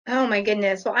 Oh my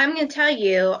goodness. Well, I'm going to tell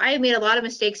you, I made a lot of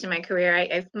mistakes in my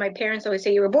career. My parents always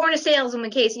say you were born a saleswoman,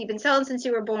 Casey. You've been selling since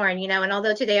you were born, and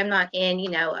although today I'm not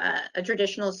in, a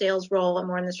traditional sales role, I'm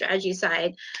more on the strategy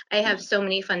side. I have so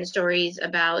many fun stories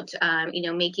about,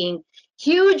 making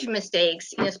huge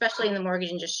mistakes, especially in the mortgage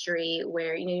industry,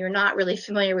 where, you're not really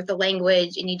familiar with the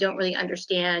language and you don't really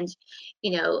understand,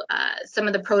 some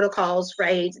of the protocols,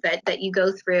 right, that you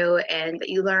go through and that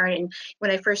you learn. And when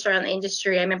I first started in the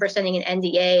industry, I remember sending an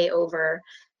NDA over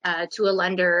to a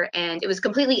lender, and it was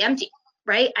completely empty.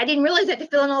 Right, I didn't realize I had to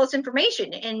fill in all this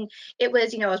information, and it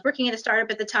was, I was working at a startup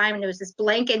at the time, and it was this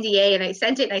blank NDA, and I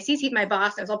sent it, and I CC'd my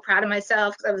boss, and I was all proud of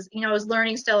myself because I was, I was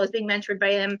learning still, I was being mentored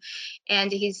by him,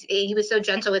 and he was so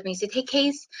gentle with me. He said, "Hey,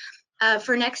 Case,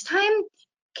 for next time,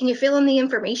 can you fill in the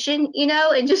information?"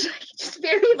 And just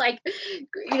very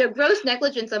gross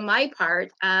negligence on my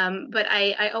part. But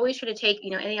I always try to take,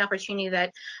 any opportunity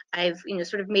that I've,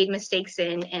 sort of made mistakes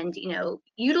in, and,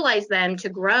 utilize them to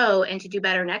grow and to do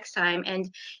better next time.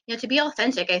 And, to be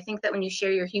authentic. I think that when you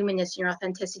share your humanness and your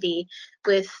authenticity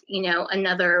with,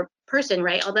 another person,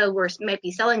 right? Although might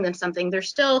be selling them something, they're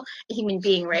still a human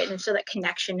being, right? And there's still that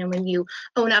connection. And when you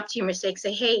own up to your mistakes,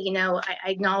 say, "Hey, I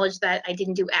acknowledge that I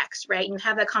didn't do X," right? And you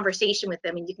have that conversation with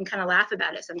them, and you can kind of laugh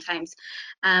about it sometimes.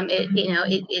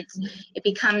 It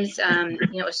becomes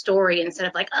a story, instead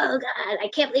of like, "Oh God, I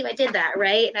can't believe I did that,"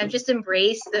 right? And I've just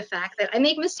embraced the fact that I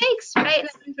make mistakes, right? And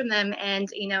I learn from them, and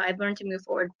I've learned to move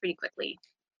forward pretty quickly.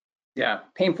 Yeah,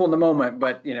 painful in the moment,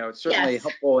 but it's certainly Yes.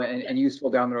 helpful and useful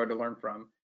down the road to learn from.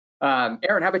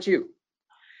 Erin, how about you?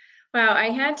 Wow, I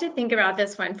had to think about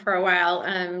this one for a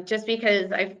while, just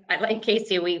because I like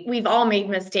Casey, we've all made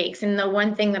mistakes, and the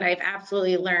one thing that I've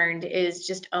absolutely learned is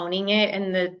just owning it,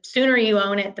 and the sooner you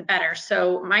own it, the better.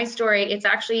 So my story, it's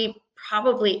actually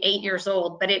probably 8 years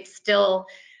old, but it's still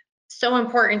so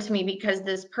important to me, because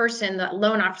this person, the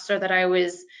loan officer that I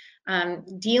was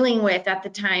dealing with at the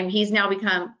time, he's now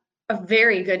become a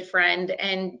very good friend,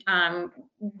 and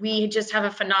we just have a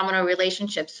phenomenal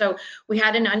relationship. So we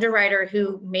had an underwriter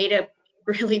who made a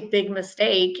really big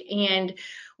mistake, and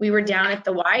we were down at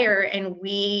the wire, and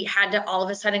we had to all of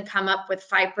a sudden come up with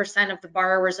 5% of the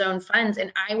borrower's own funds.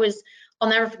 And I'll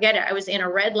never forget it. I was in a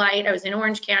red light. I was in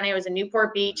Orange County. I was in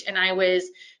Newport Beach, and I was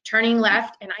turning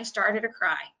left, and I started to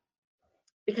cry,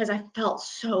 because I felt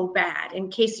so bad. In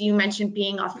case you mentioned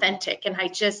being authentic, and I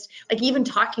just, like, even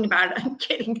talking about it, I'm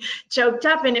getting choked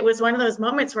up. And it was one of those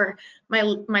moments where my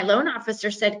loan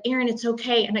officer said, "Erin, it's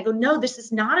okay." And I go, "No, this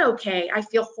is not okay. I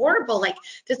feel horrible. Like,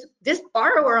 this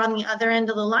borrower on the other end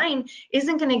of the line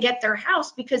isn't going to get their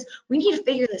house, because we need to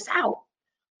figure this out."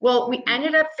 Well, we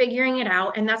ended up figuring it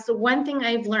out, and that's the one thing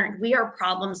I've learned. We are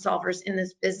problem solvers in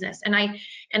this business, and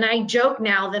I joke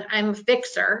now that I'm a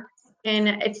fixer, and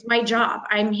it's my job.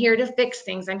 I'm here to fix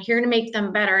things. I'm here to make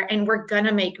them better, and we're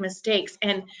gonna make mistakes.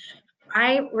 And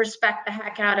I respect the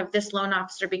heck out of this loan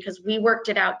officer, because we worked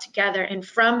it out together, and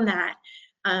from that,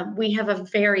 we have a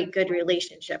very good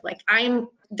relationship. Like,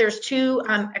 there's 2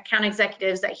 account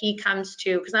executives that he comes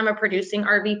to, because I'm a producing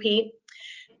RVP,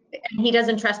 and he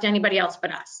doesn't trust anybody else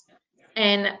but us.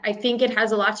 And I think it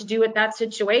has a lot to do with that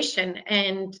situation.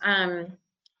 And,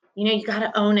 you know, you got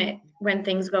to own it when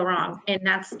things go wrong. And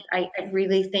I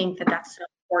really think that that's so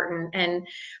important. And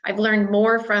I've learned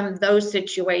more from those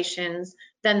situations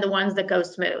than the ones that go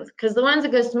smooth, because the ones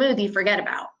that go smooth, you forget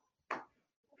about.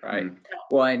 Right.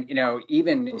 Well, and, you know,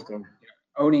 even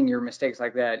owning your mistakes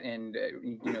like that and,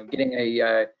 you know, getting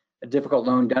a difficult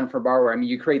loan done for a borrower. I mean,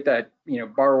 you create that, you know,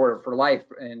 borrower for life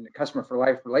and customer for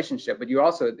life relationship, but you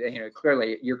also, you know,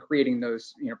 clearly you're creating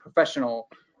those, you know, professional,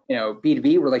 you know,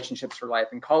 B2B relationships for life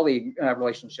and colleague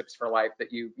relationships for life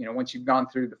that you know, once you've gone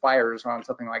through the fires on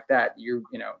something like that, you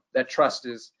know, that trust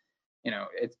is, you know,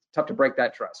 it's tough to break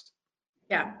that trust.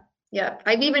 Yeah. Yeah.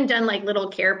 I've even done like little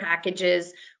care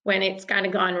packages when it's kind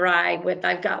of gone awry with,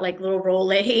 I've got like little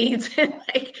Rolaids and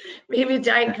like maybe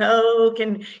Diet Coke,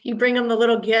 and you bring them the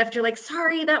little gift. You're like,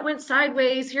 sorry, that went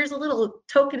sideways. Here's a little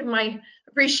token of my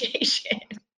appreciation.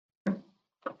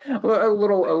 Well, a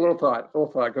little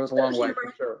thought goes a long way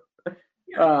for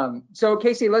sure. So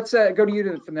Casey, let's go to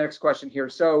you for the next question here.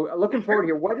 So looking forward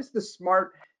here, what is the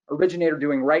smart originator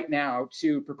doing right now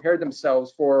to prepare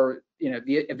themselves for, you know,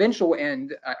 the eventual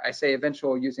end? I say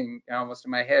eventual using almost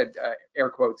in my head air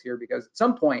quotes here, because at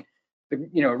some point the,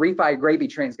 you know, refi gravy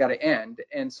train's got to end.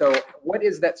 And so what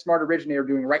is that smart originator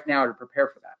doing right now to prepare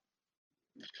for that?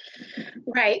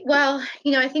 Right. Well,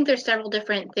 you know, I think there's several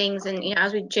different things, and you know,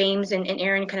 as we James and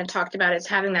Aaron kind of talked about, it's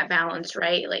having that balance,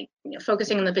 right? Like, you know,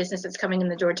 focusing on the business that's coming in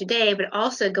the door today, but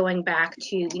also going back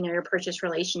to, you know, your purchase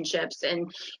relationships.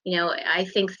 And you know, I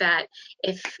think that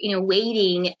if, you know,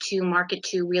 waiting to market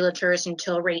to realtors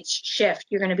until rates shift,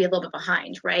 you're going to be a little bit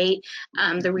behind, right?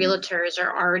 The realtors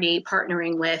are already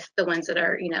partnering with the ones that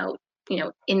are, you know,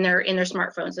 in their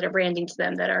smartphones, that are branding to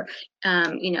them, that are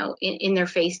you know, in their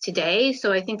face today.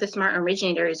 So I think the smart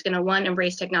originator is going to, one,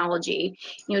 embrace technology,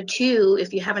 you know, two,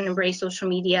 if you haven't embraced social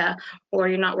media, or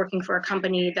you're not working for a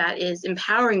company that is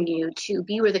empowering you to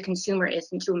be where the consumer is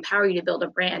and to empower you to build a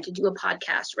brand, to do a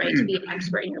podcast, right, to be an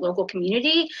expert in your local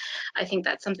community, I think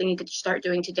that's something you could start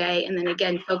doing today. And then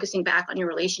again, focusing back on your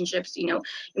relationships, you know,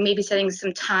 maybe setting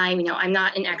some time. You know, I'm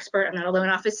not an expert, I'm not a loan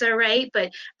officer, right,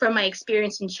 but from my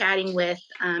experience in chatting with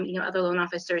you know, other loan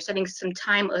officers, setting some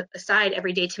time aside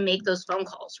every day to make those phone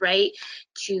calls, right,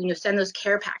 to, you know, send those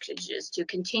care packages, to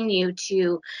continue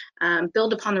to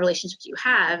build upon the relationships you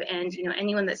have. And you know,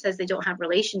 anyone that says they don't have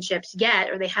relationships yet,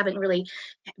 or they haven't really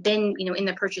been, you know, in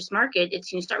the purchase market,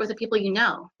 it's, you know, start with the people you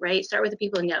know, right? Start with the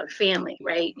people you know, family,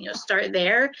 right? You know, start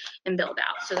there and build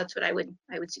out. So that's what I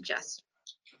would suggest.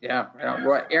 Yeah.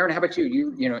 Well, Aaron, how about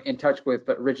you? You know, in touch with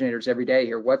originators every day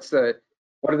here. What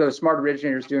are those smart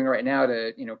originators doing right now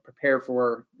to, you know, prepare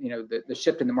for, you know, the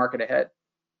shift in the market ahead?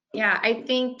 Yeah, I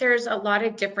think there's a lot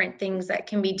of different things that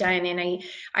can be done. And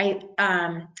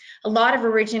a lot of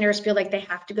originators feel like they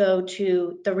have to go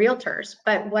to the realtors,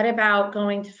 but what about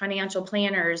going to financial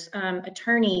planners,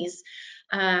 attorneys?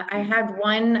 I had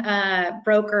one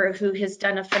broker who has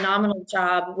done a phenomenal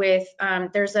job with,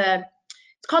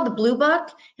 it's called the Blue Book,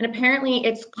 and apparently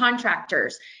it's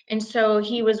contractors. And so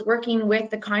he was working with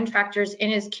the contractors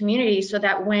in his community so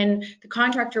that when the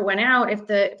contractor went out, if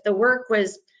the work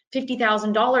was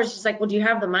 $50,000, he's like, well, do you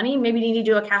have the money? Maybe you need to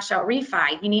do a cash out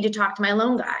refi. You need to talk to my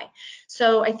loan guy.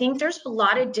 So I think there's a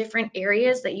lot of different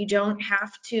areas that you don't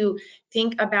have to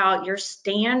think about your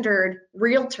standard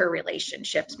realtor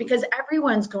relationships, because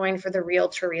everyone's going for the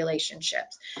realtor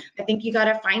relationships. I think you got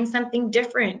to find something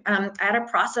different. At a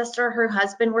processor, her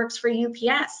husband works for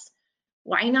UPS.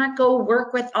 Why not go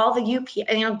work with all the UPS,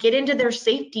 you know, get into their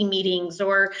safety meetings,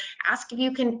 or ask if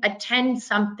you can attend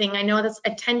something. I know that's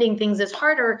attending things is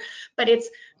harder, but it's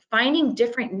finding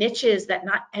different niches that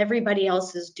not everybody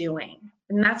else is doing.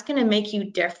 And that's going to make you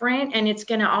different. And it's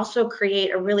going to also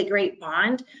create a really great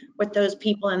bond with those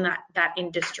people in that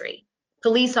industry.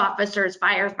 Police officers,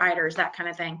 firefighters, that kind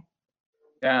of thing.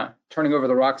 Yeah, turning over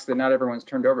the rocks that not everyone's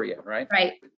turned over yet, right?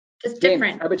 Right. It's James,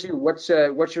 different. how about you?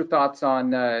 What's your thoughts on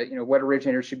you know, what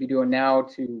originators should be doing now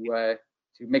to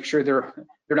make sure they're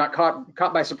not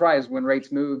caught by surprise when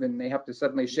rates move and they have to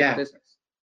suddenly shift business?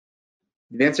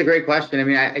 That's a great question. I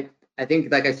mean, I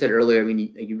think, like I said earlier, I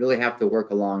mean, you really have to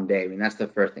work a long day. I mean, that's the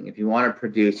first thing. If you want to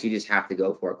produce, you just have to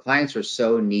go for it. Clients are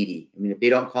so needy. I mean, if they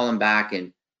don't call them back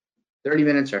in 30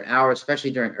 minutes or an hour,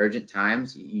 especially during urgent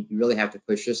times, you really have to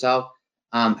push yourself.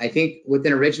 I think with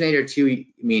an originator too,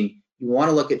 I mean, you want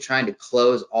to look at trying to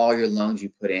close all your loans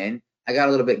you put in. I got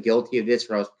a little bit guilty of this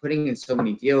where I was putting in so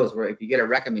many deals where if you get a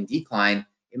recommend decline,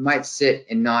 it might sit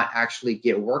and not actually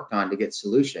get worked on to get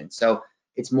solutions. So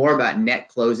it's more about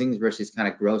net closings versus kind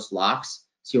of gross locks.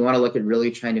 So you want to look at really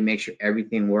trying to make sure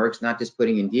everything works, not just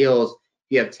putting in deals. If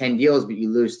you have 10 deals, but you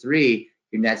lose 3,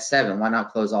 your net 7. Why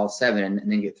not close all 7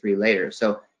 and then get 3 later?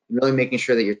 So really making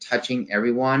sure that you're touching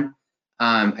everyone.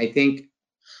 I think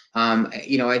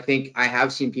I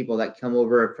have seen people that come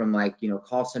over from like,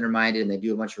 call center minded, and they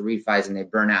do a bunch of refis and they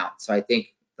burn out. So I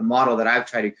think the model that I've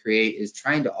tried to create is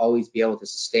trying to always be able to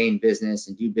sustain business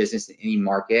and do business in any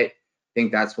market. I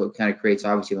think that's what kind of creates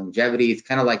obviously longevity. It's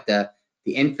kind of like the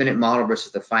infinite model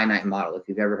versus the finite model. If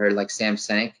you've ever heard like Sam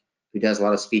Senek, who does a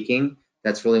lot of speaking,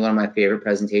 that's really one of my favorite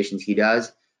presentations he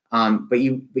does. But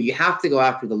you have to go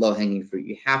after the low hanging fruit.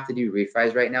 You have to do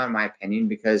refis right now, in my opinion,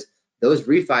 because those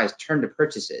refis turn to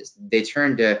purchases. They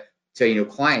turn to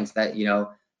clients that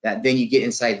that then you get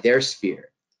inside their sphere.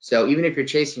 So even if you're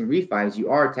chasing refis, you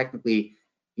are technically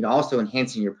also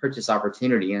enhancing your purchase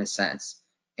opportunity in a sense.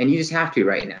 And you just have to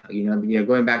right now.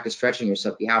 Going back to stretching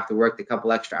yourself, you have to work a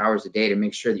couple extra hours a day to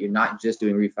make sure that you're not just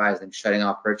doing refis and shutting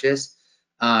off purchase.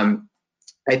 I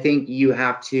think you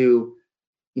have to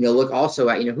look also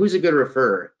at who's a good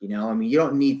referrer. You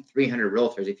don't need 300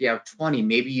 realtors. If you have 20,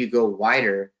 maybe you go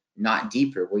wider, not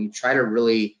deeper, where you try to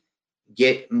really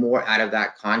get more out of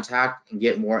that contact and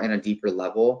get more in a deeper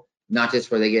level, not just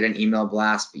where they get an email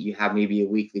blast, but you have maybe a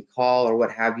weekly call or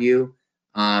what have you.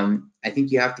 I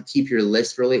think you have to keep your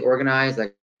list really organized.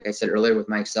 Like I said earlier with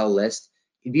my Excel list,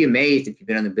 you'd be amazed if you've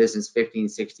been in the business 15,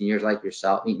 16 years like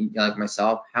yourself, like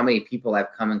myself, how many people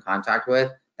I've come in contact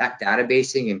with. That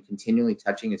databasing and continually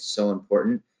touching is so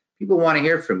important. People want to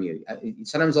hear from you.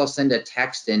 Sometimes I'll send a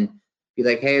text and be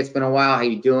like, hey, it's been a while, how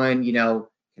you doing?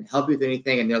 Can help you with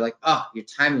anything? And they're like, oh, your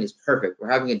timing is perfect.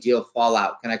 We're having a deal fall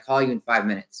out. Can I call you in 5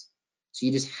 minutes? So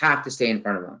you just have to stay in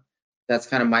front of them. That's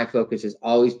kind of my focus, is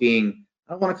always being,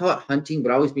 I don't want to call it hunting,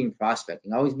 but always being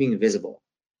prospecting, always being visible,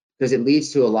 because it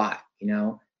leads to a lot,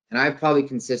 And I've probably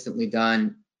consistently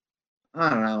done, I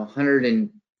don't know,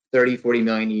 130, 40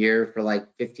 million a year for like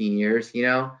 15 years,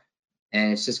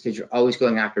 and it's just because you're always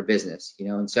going after business,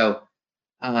 and so,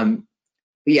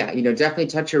 but yeah, definitely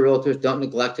touch your realtors. Don't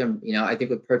neglect them. I think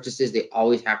with purchases, they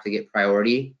always have to get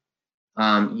priority.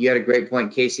 You had a great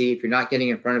point, Casey. If you're not getting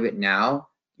in front of it now,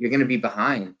 you're going to be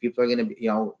behind. People are going to be,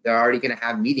 they're already going to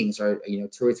have meetings or, 2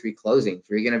 or 3 closings.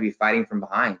 You're going to be fighting from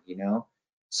behind,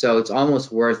 So it's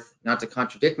almost worth, not to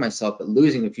contradict myself, but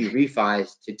losing a few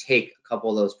refis to take a couple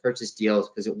of those purchase deals,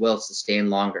 because it will sustain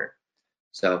longer.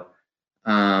 So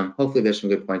hopefully there's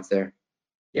some good points there.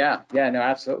 Yeah, no,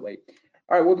 absolutely.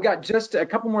 All right, well, we've got just a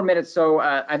couple more minutes, so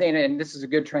I think, and this is a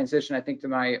good transition, I think, to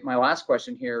my last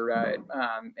question here,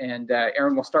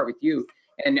 Aaron, we'll start with you.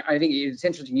 And I think it's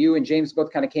interesting, you and James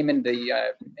both kind of came into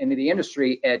the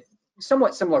industry at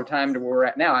somewhat similar time to where we're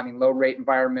at now. I mean, low rate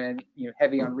environment,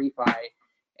 heavy on refi.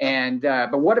 And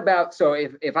but what about, so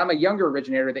if I'm a younger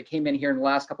originator that came in here in the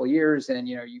last couple of years, and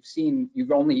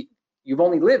you've only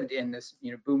lived in this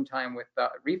boom time with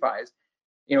refis.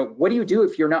 What do you do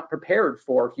if you're not prepared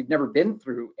if you've never been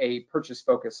through a purchase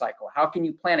focused cycle? How can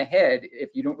you plan ahead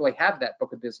if you don't really have that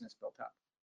book of business built up?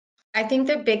 I think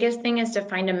the biggest thing is to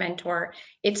find a mentor.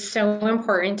 It's so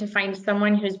important to find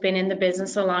someone who's been in the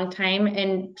business a long time,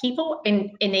 and people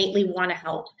innately want to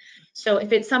help. So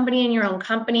if it's somebody in your own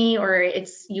company, or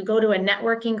it's you go to a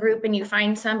networking group and you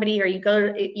find somebody, or you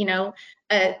go to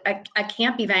a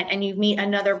camp event and you meet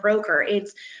another broker,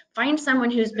 it's find someone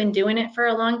who's been doing it for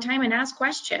a long time and ask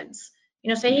questions.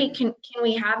 Say, hey, can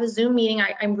we have a Zoom meeting?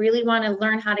 I really want to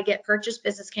learn how to get purchase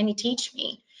business. Can you teach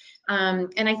me?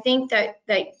 And I think that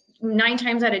 9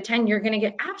 times out of 10, you're going to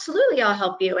get, absolutely, I'll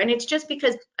help you. And it's just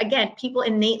because, again, people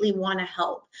innately want to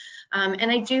help. And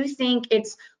I do think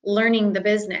it's learning the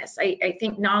business. I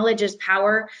think knowledge is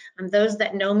power. Those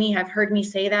that know me have heard me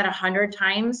say that 100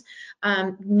 times.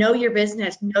 Know your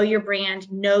business, know your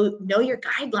brand, know your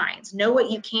guidelines, know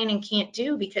what you can and can't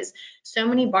do, because so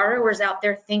many borrowers out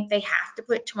there think they have to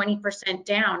put 20%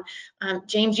 down.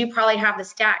 James, you probably have the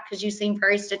stat because you seem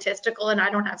very statistical, and I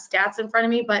don't have stats in front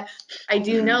of me, but I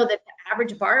do know that the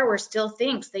average borrower still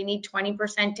thinks they need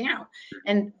 20% down.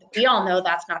 And we all know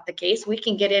that's not the case. We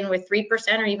can get in with 3%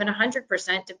 or even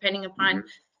 100%, depending upon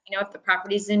if the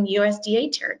property's in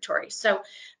USDA territory. So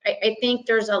I think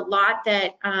there's a lot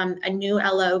that a new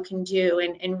LO can do,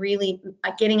 and really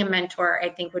getting a mentor, I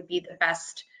think, would be the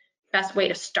best way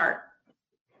to start.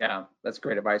 Yeah, that's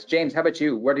great advice. James, how about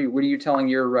you? What are you telling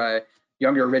your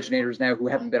younger originators now who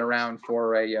haven't been around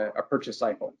for a purchase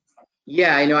cycle?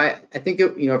 Yeah, I think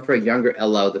for a younger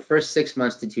LO, the first 6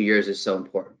 months to 2 years is so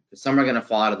important, because some are going to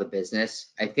fall out of the business.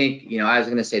 I think I was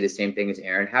going to say the same thing as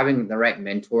Aaron. Having the right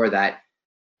mentor that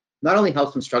not only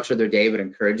helps them structure their day, but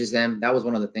encourages them. That was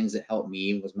one of the things that helped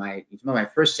me. Was my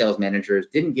first sales managers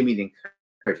didn't give me the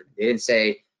encouragement. They didn't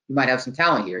say, you might have some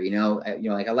talent here,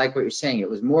 like, I like what you're saying. It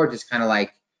was more just kind of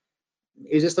like,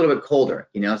 it was just a little bit colder,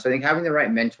 you know? So I think having the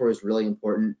right mentor is really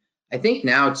important. I think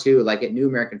now too, like at New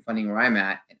American Funding where I'm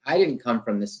at, I didn't come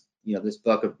from this, you know, this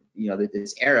book of, you know,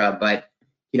 this era, but,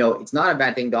 you know, it's not a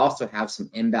bad thing to also have some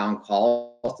inbound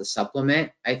calls to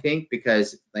supplement, I think,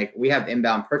 because like we have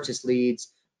inbound purchase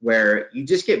leads where you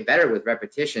just get better with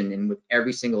repetition, and with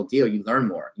every single deal, you learn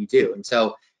more, you do. And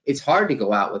so it's hard to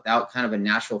go out without kind of a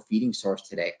natural feeding source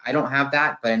today. I don't have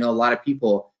that, but I know a lot of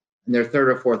people in their third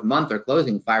or fourth month are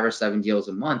closing 5 or 7 deals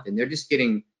a month, and they're just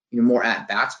getting, you know, more at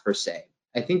bats per se.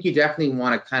 I think you definitely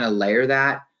want to kind of layer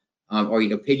that, or, you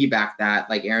know, piggyback that,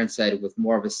 like Aaron said, with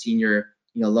more of a senior,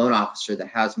 you know, loan officer that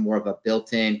has more of a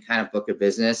built-in kind of book of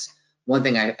business. One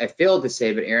thing I failed to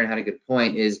say, but Aaron had a good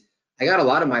point, is I got a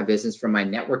lot of my business from my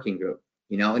networking group,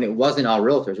 you know, and it wasn't all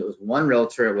realtors. It was one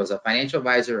realtor. It was a financial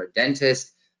advisor, a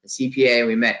dentist, a CPA, and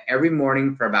we met every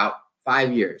morning for about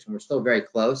 5 years, and we're still very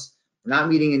close. We're not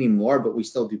meeting anymore, but we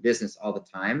still do business all the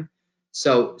time.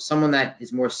 So someone that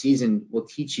is more seasoned will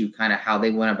teach you kind of how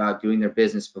they went about doing their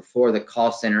business before the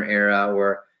call center era,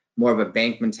 or more of a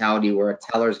bank mentality where a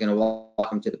teller is going to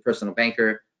welcome to the personal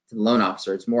banker, to the loan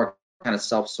officer. It's more kind of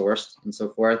self-sourced and so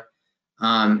forth.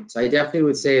 So I definitely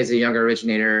would say, as a younger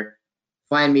originator,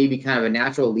 find maybe kind of a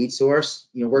natural lead source,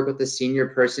 you know, work with a senior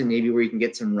person, maybe where you can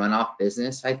get some runoff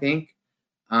business, I think.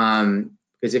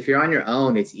 Because if you're on your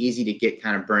own, it's easy to get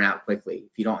kind of burnt out quickly.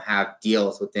 If you don't have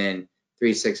deals within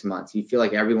 3 to 6 months, you feel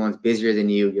like everyone's busier than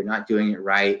you, you're not doing it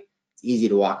right, it's easy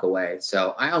to walk away.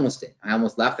 So I almost did. I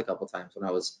almost left a couple times when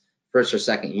I was first or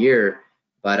second year,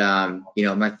 but you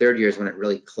know, my third year is when it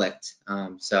really clicked.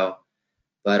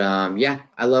 Yeah,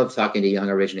 I love talking to young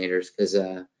originators because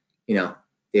you know,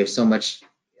 they have so much,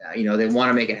 you know, they want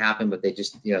to make it happen, but they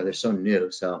just, you know, they're so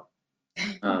new. So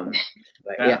but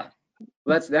yeah.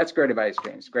 Well, that's great advice,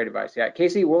 James. Great advice. Yeah,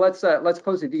 Casey. Well, let's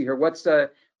close the deal here. What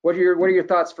are your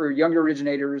thoughts for younger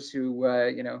originators who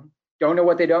you know, don't know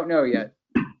what they don't know yet?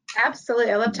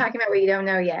 Absolutely. I love talking about what you don't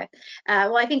know yet.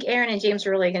 Well, I think Aaron and James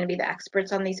are really going to be the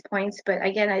experts on these points. But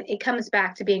again, it comes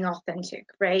back to being authentic,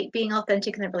 right? Being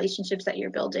authentic in the relationships that you're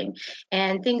building.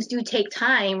 And things do take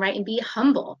time, right? And be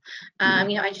humble.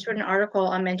 You know, I just wrote an article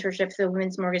on mentorship for the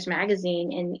Women's Mortgage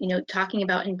Magazine, and, you know, talking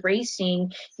about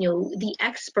embracing, you know, the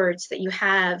experts that you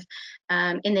have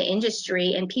in the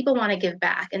industry, and people want to give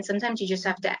back. And sometimes you just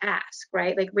have to ask,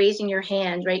 right? Like raising your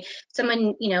hand, right?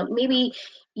 Someone, you know, maybe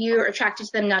you're attracted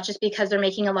to them not just because they're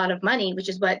making a lot of money, which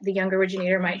is what the younger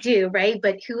originator might do, right?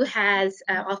 But who has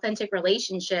an authentic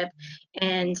relationship,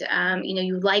 and you know,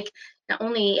 you like not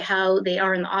only how they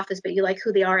are in the office, but you like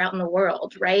who they are out in the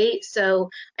world, right? So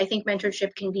I think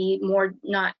mentorship can be more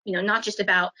not just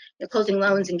about, you know, closing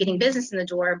loans and getting business in the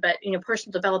door, but, you know,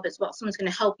 personal development as well. Someone's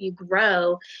going to help you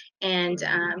grow and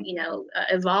you know,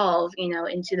 evolve, you know,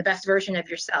 into the best version of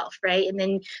yourself, right? And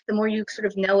then the more you sort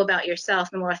of know about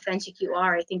yourself, the more authentic you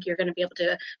are, I think you're going to be able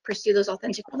to pursue those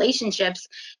authentic relationships,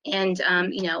 and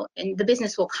you know, and the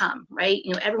business will come, right?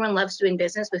 You know, everyone loves doing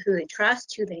business with who they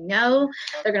trust, who they know.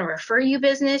 They're going to refer you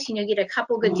business. You know, you get a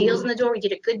couple good deals in the door, you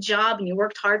did a good job, and you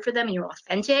worked hard for them, and you're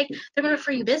authentic. They're going to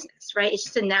refer you business, right? It's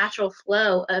just a natural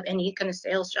flow of any kind of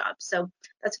sales job. So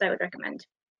that's what I would recommend.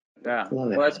 Yeah, well,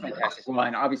 that's fantastic. Well,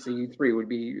 and obviously you three would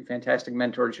be fantastic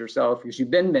mentors yourself, because you've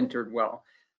been mentored well,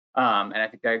 and I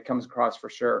think that comes across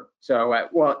for sure. So,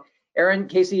 well, Aaron,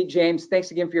 Casey, James, thanks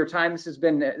again for your time. This has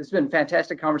been a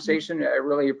fantastic conversation. I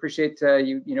really appreciate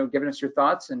you know, giving us your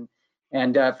thoughts, and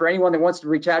for anyone that wants to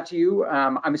reach out to you,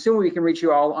 I'm assuming we can reach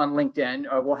you all on LinkedIn.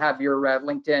 We'll have your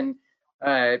LinkedIn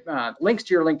links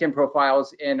to your LinkedIn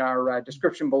profiles in our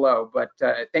description below. But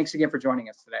thanks again for joining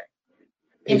us today.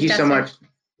 Thank you so much.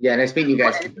 Yeah, nice meeting you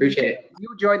guys. Appreciate it. If you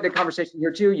enjoyed the conversation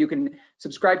here too, you can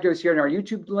subscribe to us here in our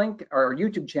YouTube link, or our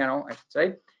YouTube channel, I should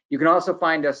say. You can also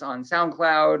find us on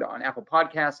SoundCloud, on Apple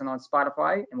Podcasts, and on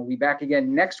Spotify. And we'll be back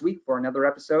again next week for another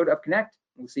episode of Connect.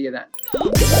 We'll see you then.